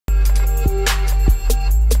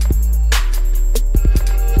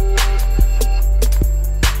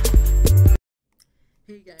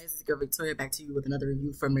girl Victoria back to you with another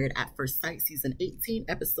review for Married at First Sight, season 18,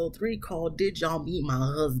 episode 3, called Did Y'all Meet My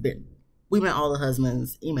Husband? We met all the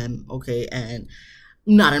husbands, amen, okay, and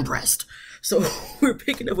not impressed. So we're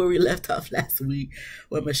picking up where we left off last week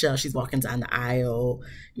with Michelle. She's walking down the aisle.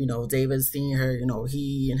 You know, David's seeing her, you know,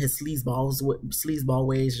 he and his sleazeball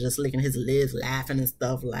ways just licking his lips, laughing and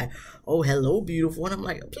stuff like, oh, hello, beautiful. And I'm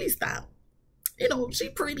like, please stop. You know, she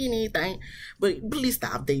pretty and anything, but please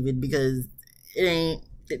stop, David, because it ain't,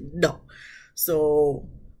 no. So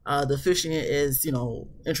the officiant is, you know,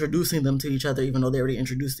 introducing them to each other, even though they already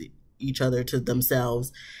introduced each other to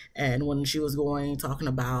themselves. And when she was talking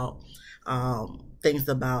about things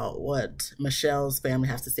about what Michelle's family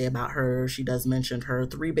has to say about her, she does mention her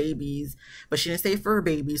 3 babies, but she didn't say fur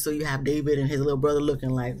babies. So you have David and his little brother looking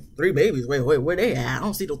like 3 babies. Wait, where they at? I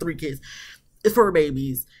don't see those 3 kids. Fur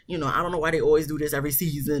babies. You know, I don't know why they always do this every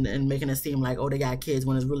season and making it seem like, oh, they got kids,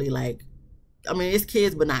 when it's really like, I mean, it's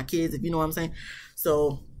kids but not kids, if you know what I'm saying.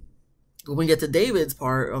 So when we get to David's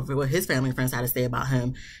part of what his family and friends had to say about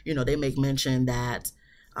him, you know, they make mention that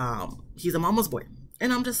he's a mama's boy.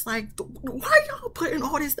 And I'm just like, why y'all putting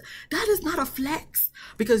all this? That is not a flex.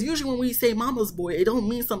 Because usually when we say mama's boy, it don't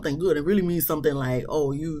mean something good. It really means something like,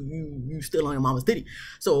 oh, you still on your mama's titty.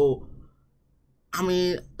 So I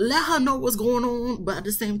mean, let her know what's going on, but at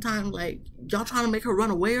the same time, like, y'all trying to make her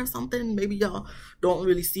run away or something. Maybe y'all don't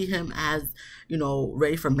really see him as, you know,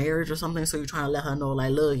 ready for marriage or something. So you're trying to let her know,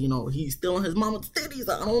 like, look, you know, he's still in his mama's titties.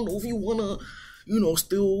 I don't know if you want to, you know,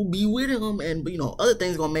 still be with him. And, you know, other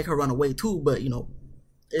things going to make her run away too. But, you know,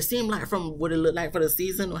 it seemed like from what it looked like for the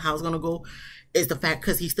season or how it's going to go is the fact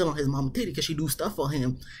because he's still on his mama's titty because she do stuff for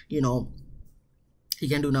him. You know, he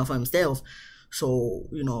can't do nothing for himself. So,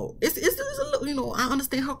 you know, it's a little, you know, I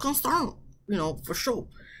understand her concern, you know, for sure.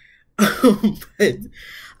 But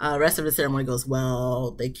rest of the ceremony goes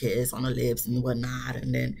well. They kiss on the lips and whatnot.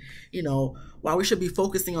 And then, you know, while we should be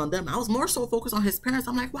focusing on them, I was more so focused on his parents.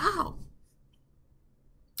 I'm like, wow,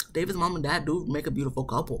 David's mom and dad do make a beautiful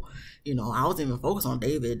couple. You know, I wasn't even focused on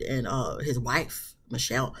David and his wife,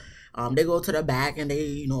 Michelle. They go to the back and they,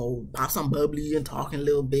 you know, pop some bubbly and talking a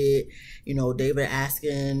little bit. You know, David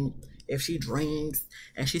asking if she drinks,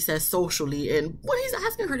 and she says socially, and when he's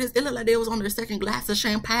asking her this, it looked like they was on their second glass of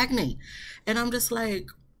champagne, and I'm just like,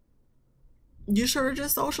 you sure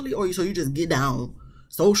just socially, or so you just get down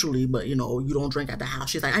socially, but you know, you don't drink at the house?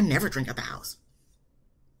 She's like, I never drink at the house.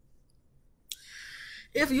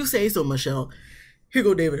 If you say so, Michelle. Here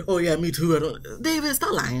go David. Oh yeah, me too. I don't. David,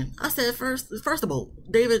 stop lying. I said first of all,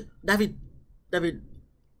 David,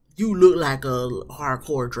 you look like a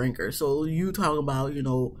hardcore drinker, so you talking about, you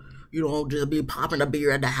know, you don't just be popping a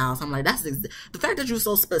beer at the house. I'm like, that's the fact that you're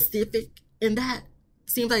so specific in that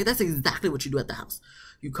seems like that's exactly what you do at the house.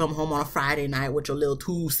 You come home on a Friday night with your little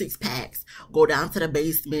 2 6-packs, go down to the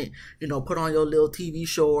basement, you know, put on your little TV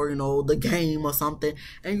show or, you know, The Game or something,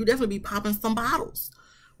 and you definitely be popping some bottles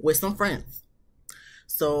with some friends.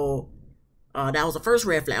 So that was the first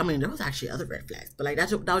red flag. I mean, there was actually other red flags, but like that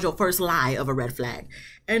was your first lie of a red flag.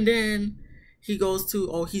 And then he goes to,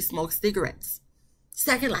 oh, he smokes cigarettes.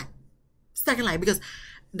 Second lie, because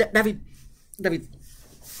David,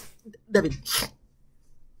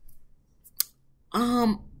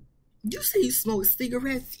 you say you smoke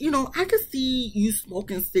cigarettes. You know, I could see you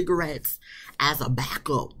smoking cigarettes as a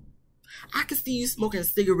backup. I could see you smoking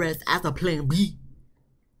cigarettes as a plan B.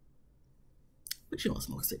 But you don't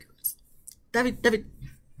smoke cigarettes. David,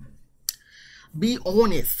 be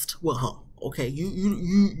honest with her. Okay,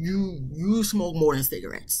 you smoke more than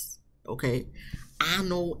cigarettes. Okay, I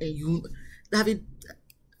know, and you, David,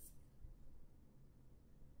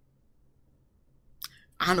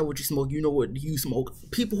 I know what you smoke. You know what you smoke.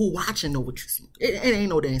 People who watching know what you smoke. It ain't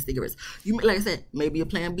no damn cigarettes. You, like I said, maybe a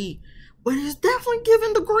plan B, but it's definitely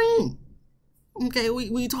giving the green. Okay,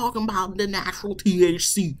 we talking about the natural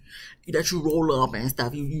THC that you roll up and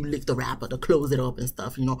stuff. You lick the wrapper to close it up and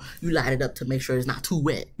stuff. You know, you light it up to make sure it's not too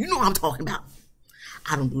wet. You know what I'm talking about.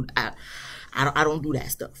 I don't do that. I don't do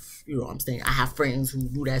that stuff. You know what I'm saying? I have friends who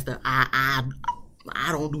do that stuff. I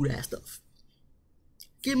don't do that stuff.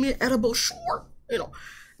 Give me an edible, sure. You know,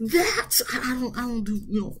 that I don't do.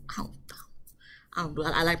 You know, I don't do.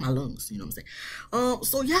 I like my lungs. You know what I'm saying?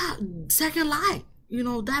 So yeah, second lie. You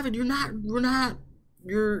know, David, you're going on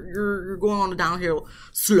the downhill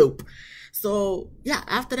slope. So yeah,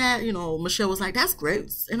 after that, you know, Michelle was like, that's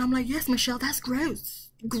gross. And I'm like, yes, Michelle, that's gross.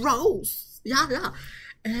 Gross. Yeah.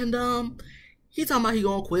 And he talking about he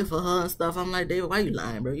gonna quit for her and stuff. I'm like, David, why you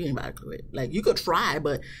lying, bro? You ain't about to quit. Like, you could try,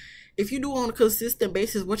 but if you do on a consistent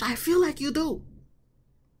basis, which I feel like you do,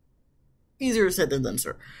 easier said than done,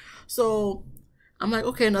 sir. So I'm like,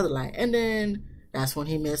 okay, another lie. And then That's when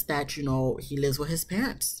he missed that, he lives with his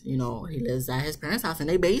parents. He lives at his parents' house in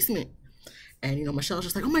their basement. And, Michelle's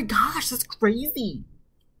just like, oh my gosh, that's crazy.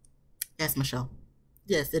 Yes, Michelle.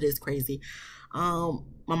 Yes, it is crazy. My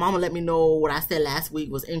mama let me know what I said last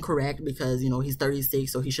week was incorrect because, he's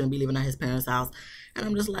 36, so he shouldn't be living at his parents' house. And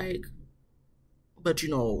I'm just like, but,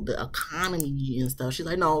 the economy and stuff. She's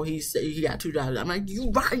like, no, he got 2 jobs. I'm like,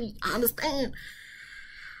 you right, I understand.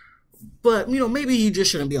 But, maybe he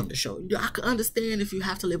just shouldn't be on the show. I can understand if you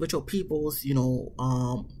have to live with your peoples,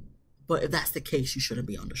 but if that's the case, you shouldn't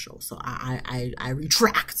be on the show. So I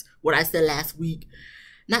retract what I said last week.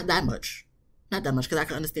 Not that much, because I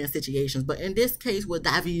can understand situations. But in this case with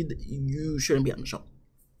David, you shouldn't be on the show.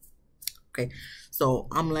 Okay, so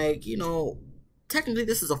I'm like, technically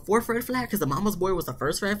this is a 4th red flag because the mama's boy was the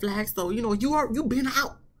 1st red flag. So, you've been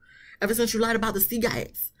out ever since you lied about the sea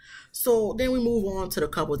guys. So then we move on to the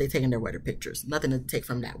couples. They taking their wedding pictures. Nothing to take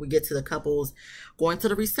from that. We get to the couples going to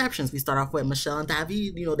the receptions. We start off with Michelle and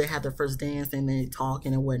David. They have their first dance and they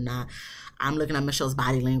talking and whatnot. I'm looking at Michelle's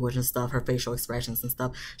body language and stuff, her facial expressions and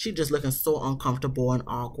stuff. She's just looking so uncomfortable and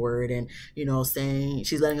awkward and, saying,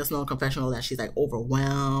 she's letting us know in confessional that she's like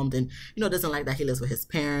overwhelmed and, doesn't like that he lives with his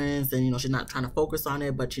parents and, she's not trying to focus on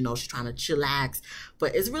it, but, she's trying to chillax.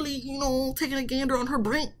 But it's really, taking a gander on her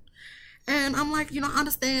brain. And I'm like, I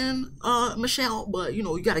understand, Michelle, but,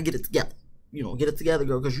 you got to get it together. Get it together,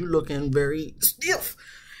 girl, because you're looking very stiff.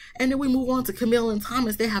 And then we move on to Camille and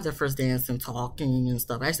Thomas. They have their first dance and talking and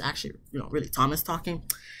stuff. That's actually, really Thomas talking.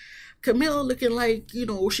 Camille looking like, she a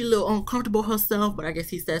little uncomfortable herself, but I guess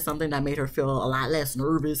he said something that made her feel a lot less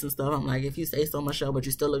nervous and stuff. I'm like, if you say so, Michelle, but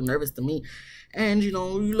you still look nervous to me. And, you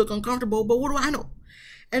look uncomfortable, but what do I know?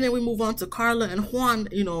 And then we move on to Carla and Juan.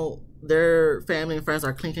 Their family and friends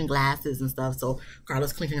are clinking glasses and stuff. So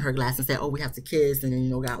Carla's clinking her glass and said, oh, we have to kiss. And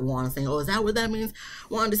then, got Juan saying, oh, is that what that means?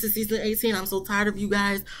 Juan, this is season 18. I'm so tired of you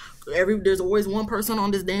guys. There's always one person on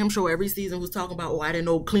this damn show every season who's talking about, oh, I didn't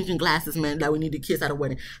know clinking glasses meant that we need to kiss at a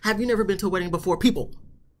wedding. Have you never been to a wedding before? People,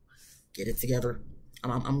 get it together.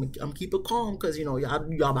 I'm keep it calm because,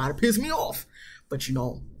 y'all about to piss me off. But,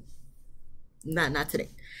 not today.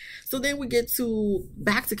 So then we get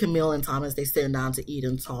back to Camille and Thomas. They sitting down to eat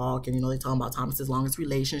and talk. And, they talking about Thomas's longest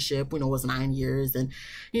relationship, was 9 years. And,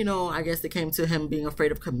 I guess it came to him being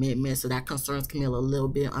afraid of commitment. So that concerns Camille a little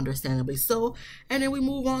bit, understandably so. And then we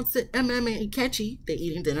move on to MM and Ikechi. They're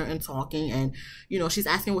eating dinner and talking. And, she's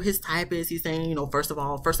asking what his type is. He's saying, first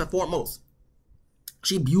and foremost,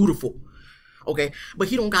 she beautiful. Okay. But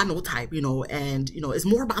he don't got no type, and, it's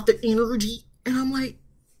more about the energy. And I'm like,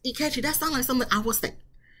 Ikechi, that sounds like something I would say.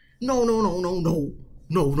 No.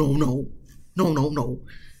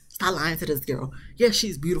 Stop lying to this girl. Yes,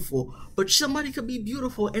 she's beautiful, but somebody could be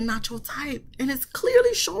beautiful and not your type. And it's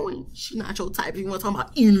clearly showing she's not your type. If you want to talk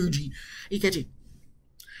about energy, Ikechi,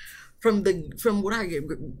 from what I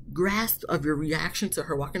grasped of your reaction to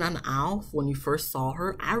her walking down the aisle when you first saw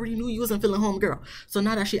her, I already knew you wasn't feeling home, girl. So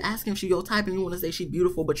now that she asking if she your type and you want to say she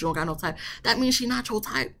beautiful, but you don't got no type, that means she not your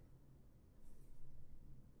type.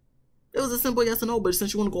 It was a simple yes or no, but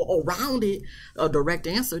since you want to go around it, a direct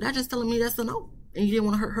answer, that's just telling me that's a no. And you didn't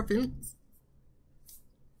want to hurt her feelings.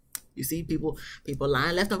 You see, people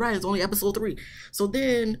lying left and right. It's only episode 3. So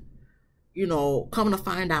then, coming to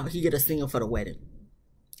find out, he get a singer for the wedding.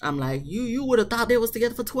 I'm like, you would have thought they was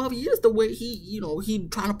together for 12 years the way he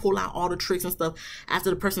trying to pull out all the tricks and stuff. After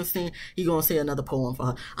the person sing, he gonna say another poem for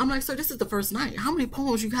her. I'm like, sir, this is the first night. How many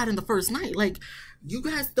poems you got in the first night? Like, you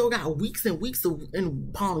guys still got weeks and weeks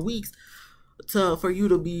upon weeks for you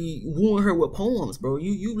to be wooing her with poems, bro.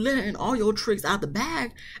 You letting all your tricks out the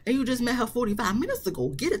bag and you just met her 45 minutes ago.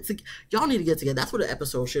 Get it together. Y'all need to get together. That's what the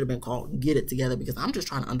episode should have been called, Get It Together, because I'm just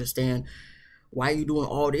trying to understand why are you doing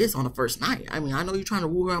all this on the first night? I mean, I know you're trying to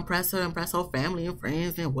woo her, impress her family and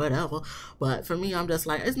friends and whatever. But for me, I'm just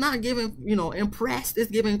like, it's not giving, impressed. It's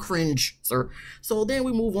giving cringe, sir. So then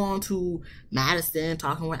we move on to Madison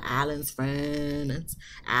talking with Alan's friends.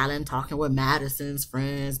 Alan talking with Madison's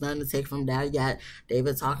friends. Nothing to take from that yet.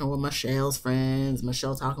 David talking with Michelle's friends.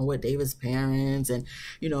 Michelle talking with David's parents. And,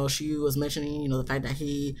 she was mentioning, the fact that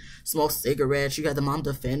he smokes cigarettes. You got the mom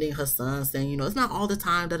defending her son, saying, it's not all the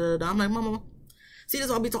time, da-da-da-da. I'm like, Mama, see, this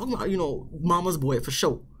is what I'll be talking about, mama's boy for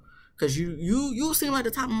sure. Because you seem like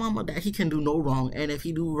the type of mama that he can do no wrong. And if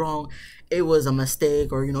he do wrong, it was a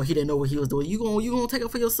mistake or, he didn't know what he was doing. You gonna take it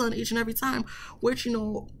for your son each and every time. Which,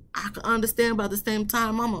 I can understand, but at the same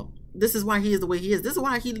time, Mama, this is why he is the way he is. This is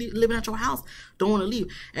why he living at your house, don't want to leave.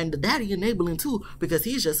 And the daddy enabling too, because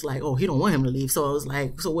he's just like, oh, he don't want him to leave. So I was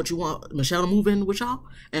like, so what you want, Michelle to move in with y'all?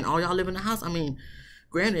 And all y'all live in the house? I mean,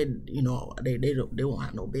 granted, they won't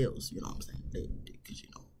have no bills, you know what I'm saying? Because,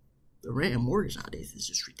 the rent and mortgage nowadays is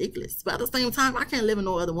just ridiculous. But at the same time, I can't live in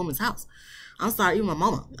no other woman's house. I'm sorry, even my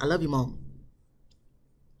mama. I love you, mom.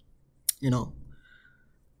 You know,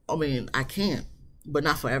 I mean, I can, but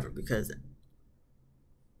not forever, because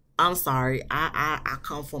I'm sorry, I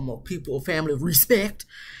come from a family of respect.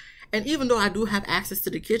 And even though I do have access to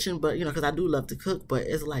the kitchen, but, you know, because I do love to cook, but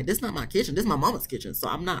it's like, this is not my kitchen. This is my mama's kitchen. So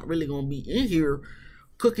I'm not really going to be in here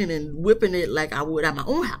cooking and whipping it like I would at my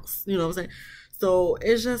own house. You know what I'm saying? So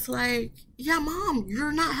it's just like, yeah, mom,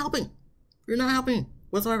 you're not helping. You're not helping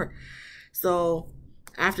whatsoever. So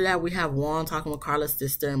after that, we have Juan talking with Carla's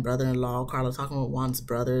sister and brother-in-law. Carla talking with Juan's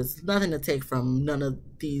brothers. Nothing to take from none of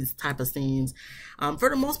these type of scenes. For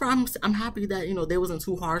the most part, I'm happy that, you know, they wasn't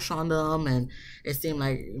too harsh on them, and it seemed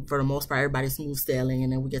like for the most part everybody's smooth sailing.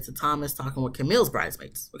 And then we get to Thomas talking with Camille's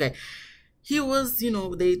bridesmaids. Okay, he was, you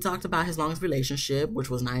know, they talked about his longest relationship,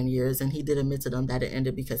 which was 9 years, and he did admit to them that it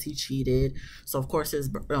ended because he cheated. So of course his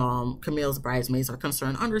Camille's bridesmaids are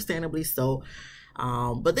concerned, understandably so.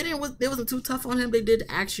 But they wasn't too tough on him. They did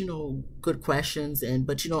ask, you know, good questions,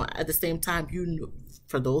 but you know, at the same time,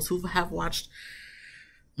 for those who have watched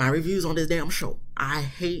my reviews on this damn show, I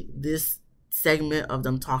hate this segment of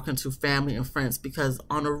them talking to family and friends, because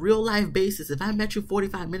on a real life basis, if I met you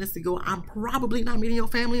 45 minutes ago, I'm probably not meeting your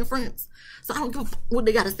family and friends. So I don't give a what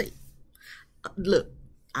they gotta say. Look,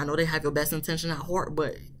 I know they have your best intention at heart,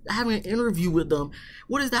 but having an interview with them,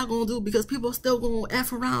 what is that gonna do? Because people are still gonna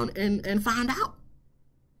F around and find out.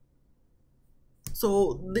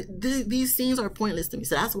 So these scenes are pointless to me.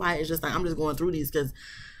 So that's why it's just like, I'm just going through these, because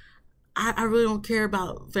I really don't care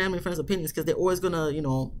about family and friends' opinions, because they're always going to, you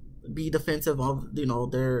know, be defensive of, you know,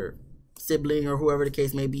 their sibling or whoever the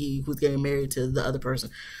case may be who's getting married to the other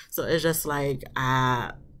person. So it's just like,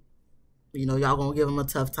 you know, y'all going to give them a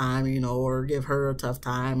tough time, you know, or give her a tough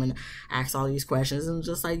time and ask all these questions. And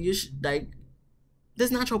just like, you should, like, this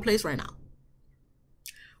is not your place right now.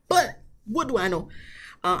 But what do I know?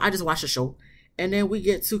 I just watched the show. And then we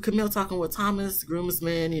get to Camille talking with Thomas,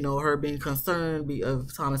 groomsman, you know, her being concerned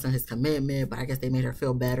of Thomas and his commitment, but I guess they made her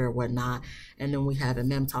feel better or whatnot. And then we have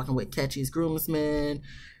Mem talking with Kechi's groomsman.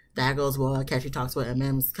 That goes well. Kechi talks with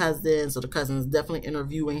Mem's cousin, so the cousin is definitely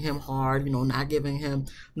interviewing him hard, you know, not giving him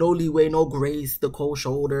no leeway, no grace, the cold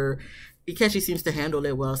shoulder. Kechi seems to handle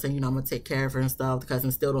it well, saying, you know, I'm going to take care of her and stuff. The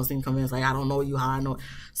cousin still don't seem convinced, like, I don't know you how I know.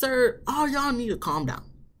 Sir, all y'all need to calm down.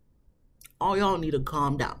 All y'all need to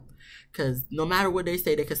calm down. Because no matter what they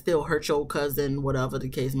say, they can still hurt your cousin, whatever the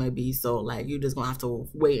case may be. So, like, you're just going to have to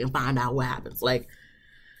wait and find out what happens. Like,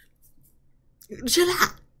 chill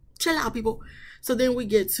out. Chill out, people. So then we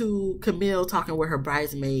get to Camille talking with her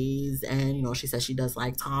bridesmaids. And, you know, she says she does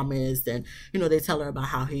like Thomas. And, you know, they tell her about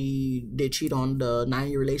how he did cheat on the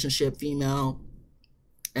 9-year relationship female.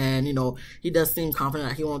 And, you know, he does seem confident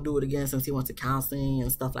that he won't do it again since he went to counseling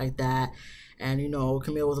and stuff like that. And, you know,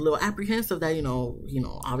 Camille was a little apprehensive that, you know,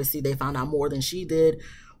 obviously they found out more than she did.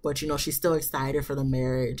 But, you know, she's still excited for the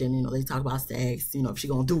marriage. And, you know, they talk about sex, you know, if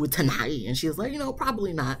she's going to do it tonight. And she was like, you know,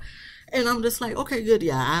 probably not. And I'm just like, okay, good.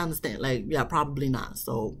 Yeah, I understand. Like, yeah, probably not.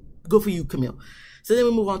 So good for you, Camille. So then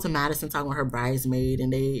we move on to Madison talking with her bridesmaid.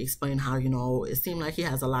 And they explain how, you know, it seemed like he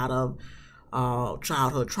has a lot of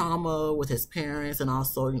childhood trauma with his parents, and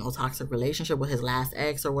also, you know, toxic relationship with his last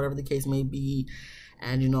ex or whatever the case may be.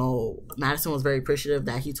 And, you know, Madison was very appreciative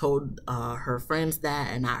that he told her friends that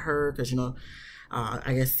and not her, because, you know,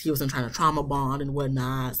 I guess he wasn't trying to trauma bond and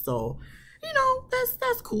whatnot. So, you know,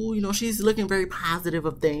 that's cool. You know, she's looking very positive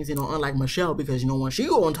of things, you know, unlike Michelle, because, you know, when she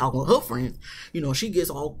go and talk with her friends, you know, she gets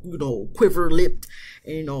all, you know, quiver-lipped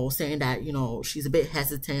and, you know, saying that, you know, she's a bit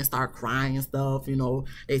hesitant, start crying and stuff. You know,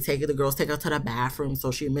 the girls take her to the bathroom, so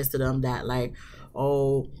she admits to them that, like,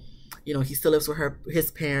 oh, you know, he still lives with his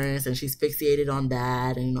parents, and she's fixated on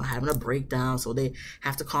that, and, you know, having a breakdown, so they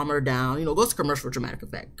have to calm her down. You know, goes to commercial for dramatic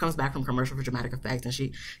effect, comes back from commercial for dramatic effect, and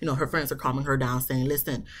she, you know, her friends are calming her down, saying,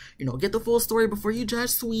 listen, you know, get the full story before you judge,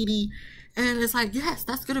 sweetie. And it's like, yes,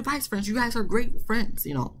 that's good advice, friends. You guys are great friends,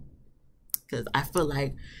 you know, because I feel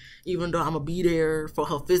like even though I'm gonna be there for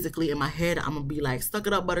her physically, in my head, I'm gonna be like, suck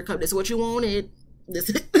it up, buttercup, this is what you wanted. This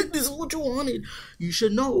is what you wanted. You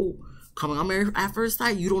should know. Coming on Married at First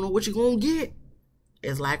Sight, you don't know what you're gonna get.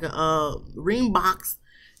 It's like a ring box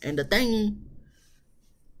and the thing.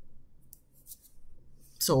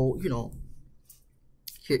 So, you know,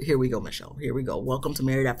 here we go, Michelle. Here we go. Welcome to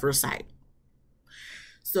Married at First Sight.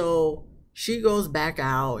 So she goes back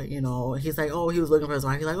out, you know, he's like, oh, he was looking for his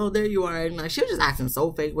wife. He's like, oh, there you are. And like, she was just acting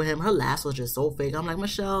so fake with him. Her laugh was just so fake. I'm like,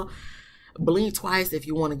 Michelle, blink twice if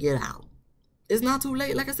you want to get out. It's not too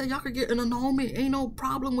late. Like I said, y'all could get an annulment. Ain't no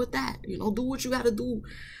problem with that. You know, do what you got to do.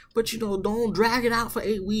 But, you know, don't drag it out for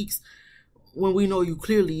 8 weeks when we know you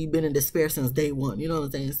clearly been in despair since day one. You know what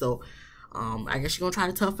I'm saying? So I guess you're gonna try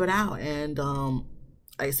to tough it out. And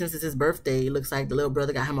like, since it's his birthday, it looks like the little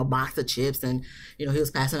brother got him a box of chips, and he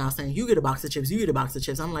was passing out saying, "You get a box of chips, you get a box of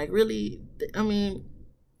chips." I'm like, really? I mean,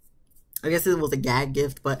 I guess it was a gag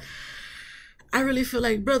gift, but I really feel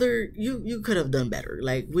like, brother, you could have done better.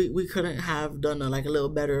 Like, we couldn't have done a little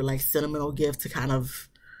better, like, sentimental gift to kind of,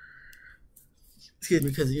 excuse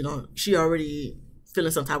me, because she already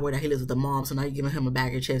feeling some type of way that he lives with the mom, so now you're giving him a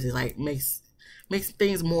bag of chips. It's like makes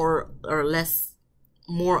things more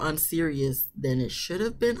unserious than it should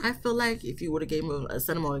have been. I feel like if you would have gave him a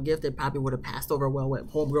sentimental gift, it probably would have passed over well with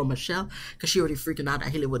homegirl Michelle, because she already freaking out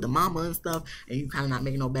that he lived with the mama and stuff, and you kind of not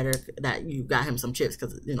making no better that you got him some chips,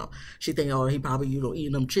 because she think, oh, he probably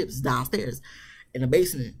eating them chips downstairs in the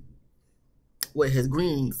basement with his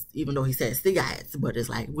greens, even though he said cigarettes, but it's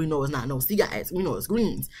like, we know it's not no cigarettes, we know it's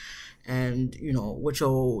greens. And with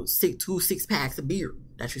your 2 6-packs of beer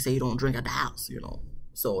that you say you don't drink at the house,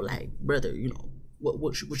 so like, brother,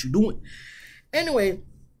 what you doing? Anyway,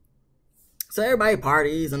 so everybody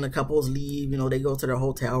parties and the couples leave. They go to their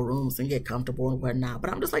hotel rooms and get comfortable and whatnot.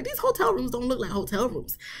 But I'm just like, these hotel rooms don't look like hotel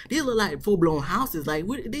rooms. These look like full-blown houses. Like,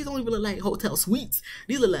 these don't even look like hotel suites.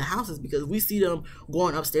 These look like houses, because we see them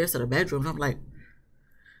going upstairs to the bedrooms. I'm like,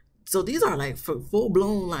 so these are like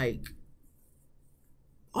full-blown, like,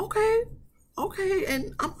 okay.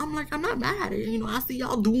 And I'm like, I'm not mad at it. I see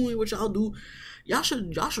y'all doing what y'all do. Y'all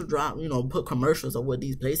should drop, put commercials of what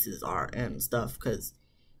these places are and stuff, because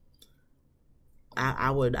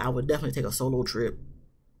I would definitely take a solo trip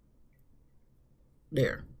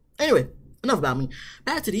there. Anyway, enough about me.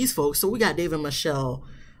 Back to these folks. So we got Dave and Michelle.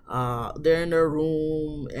 They're in their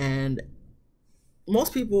room, and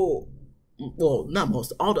most people, well, not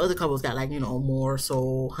most, all the other couples got more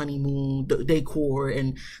so honeymoon decor,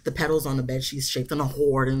 and the petals on the bed sheets shaped in a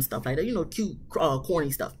heart and stuff like that. Cute, corny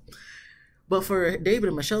stuff. But for David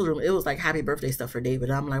and Michelle's room, it was like happy birthday stuff for David.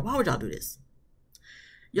 And I'm like, why would y'all do this?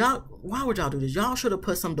 Why would y'all do this? Y'all should have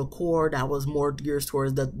put some decor that was more geared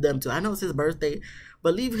towards them too. I know it's his birthday,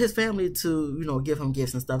 but leave his family to, give him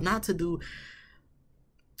gifts and stuff. Not to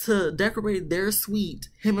decorate their suite,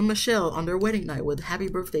 him and Michelle, on their wedding night with happy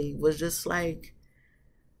birthday, was just like,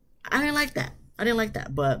 I didn't like that.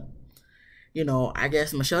 But, I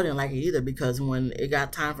guess Michelle didn't like it either, because when it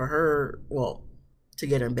got time for her, to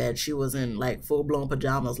get in bed, she was in like full-blown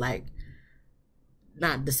pajamas, like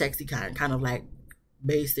not the sexy kind of like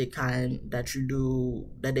basic kind that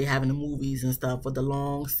they have in the movies and stuff, with the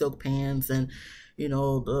long silk pants and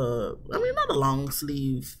not a long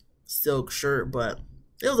sleeve silk shirt, but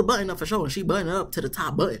it was a button up for sure, and she buttoned up to the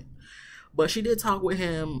top button. But she did talk with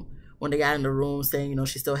him when they got in the room, saying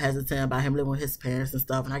she's still hesitant about him living with his parents and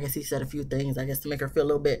stuff, and I guess he said a few things, I guess, to make her feel a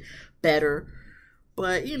little bit better.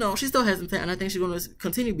 But, she's still hesitant, and I think she's going to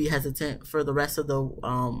continue to be hesitant for the rest of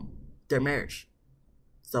their marriage.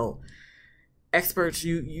 So, experts,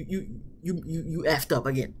 you effed up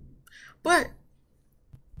again. But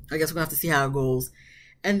I guess we're going to have to see how it goes.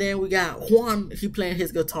 And then we got Juan, he playing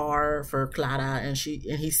his guitar for Clara, and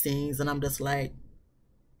he sings, and I'm just like,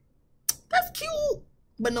 that's cute,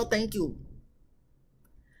 but no thank you.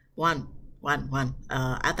 Juan.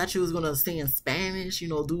 I thought you was gonna sing in Spanish,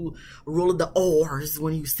 do roll of the R's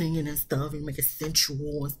when you singing and stuff, and make it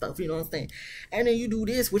sensual and stuff, you know what I'm saying? And then you do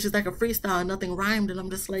this, which is like a freestyle and nothing rhymed, and I'm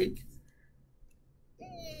just like,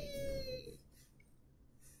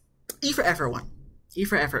 E for effort, Juan. E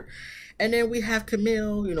for effort. And then we have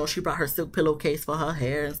Camille, she brought her silk pillowcase for her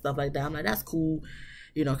hair and stuff like that. I'm like, that's cool,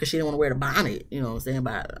 because she didn't want to wear the bonnet, you know what I'm saying?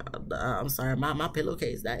 But I'm sorry, my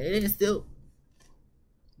pillowcase, that it ain't silk.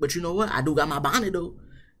 But you know what? I do got my bonnet though.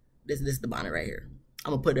 This is the bonnet right here.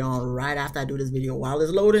 I'm gonna put it on right after I do this video. While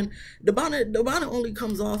it's loading, the bonnet only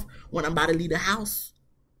comes off when I'm about to leave the house,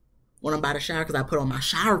 when I'm about to shower, because I put on my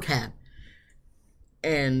shower cap,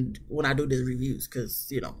 and when I do these reviews,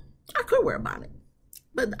 because I could wear a bonnet,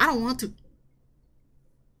 but I don't want to.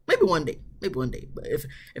 Maybe one day. But if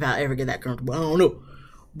I ever get that comfortable, I don't know.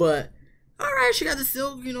 But all right, she got the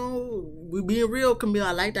silk. We being real, Camille.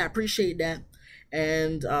 I like that. I appreciate that.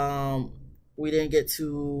 And we didn't get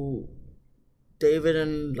to David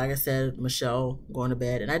and, like I said, Michelle going to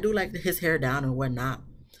bed. And I do like his hair down and whatnot.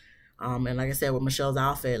 And like I said, with Michelle's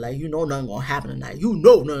outfit, like, nothing gonna happen tonight.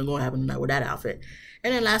 Nothing gonna happen tonight with that outfit.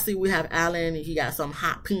 And then lastly, we have Alan. He got some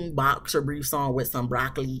hot pink boxer briefs on with some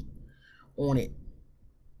broccoli on it.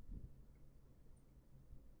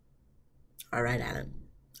 All right, Alan.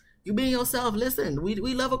 You being yourself. Listen, we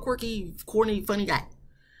love a quirky, corny, funny guy.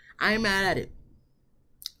 I ain't mad at it.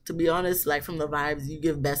 To be honest, like, from the vibes, you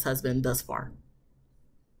give best husband thus far.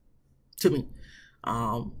 To me.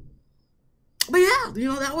 But yeah, you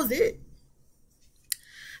know, that was it.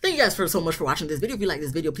 Thank you guys so much for watching this video. If you like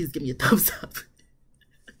this video, please give me a thumbs up.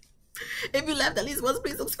 If you laughed at least once,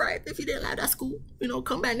 please subscribe. If you didn't laugh, that's cool. You know,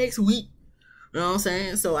 come back next week. You know what I'm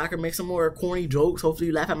saying? So I can make some more corny jokes. Hopefully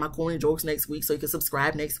you laugh at my corny jokes next week so you can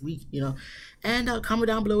subscribe next week, you know. And comment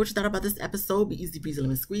down below what you thought about this episode. Be easy, breezy,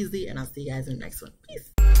 lemon squeezy. And I'll see you guys in the next one. Peace.